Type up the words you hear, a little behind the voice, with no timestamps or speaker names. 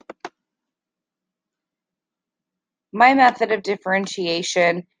my method of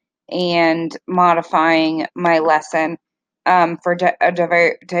differentiation and modifying my lesson for a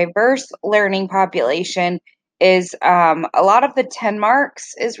diverse learning population is a lot of the 10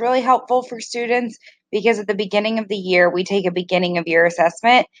 marks is really helpful for students because at the beginning of the year, we take a beginning of year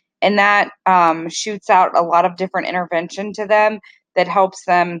assessment, and that shoots out a lot of different intervention to them that helps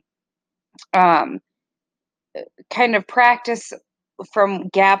them um, kind of practice from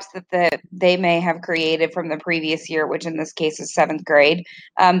gaps they may have created from the previous year, which in this case is seventh grade.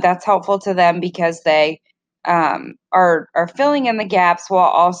 That's helpful to them because they are filling in the gaps while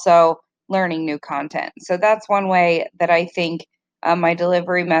also learning new content. So that's one way that I think my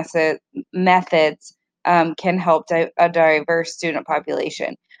delivery methods can help a diverse student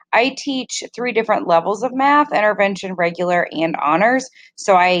population. I teach three different levels of math: intervention, regular, and honors.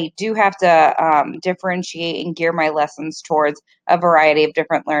 So I do have to differentiate and gear my lessons towards a variety of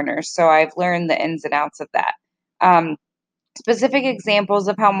different learners. So I've learned the ins and outs of that. Um, Specific examples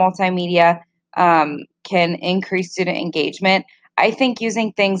of how multimedia can increase student engagement. I think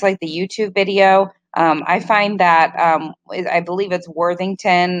using things like the YouTube video. I find that I believe it's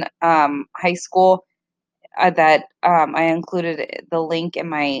Worthington High School that I included the link in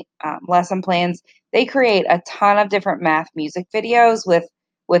my lesson plans. They create a ton of different math music videos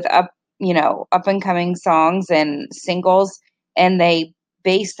with up and coming songs and singles, and they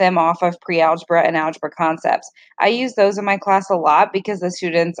base them off of pre-algebra and algebra concepts. I use those in my class a lot because the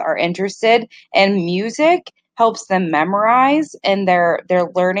students are interested, and music helps them memorize, and they're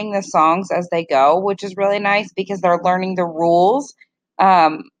learning the songs as they go, which is really nice because they're learning the rules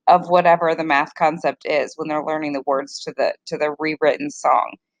of whatever the math concept is when they're learning the words to the rewritten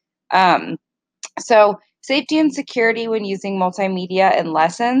song. Um, so safety and security when using multimedia in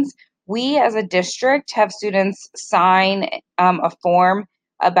lessons. We as a district have students sign a form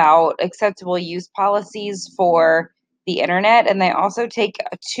about acceptable use policies for the internet, and they also take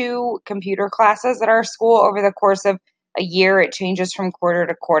two computer classes at our school over the course of a year. It changes from quarter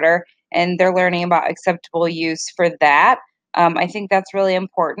to quarter, and they're learning about acceptable use for that. I think that's really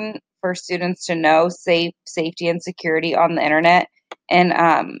important for students to know safety and security on the internet and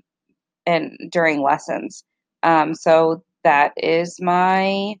during lessons. So that is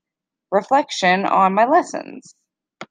my reflection on my lessons.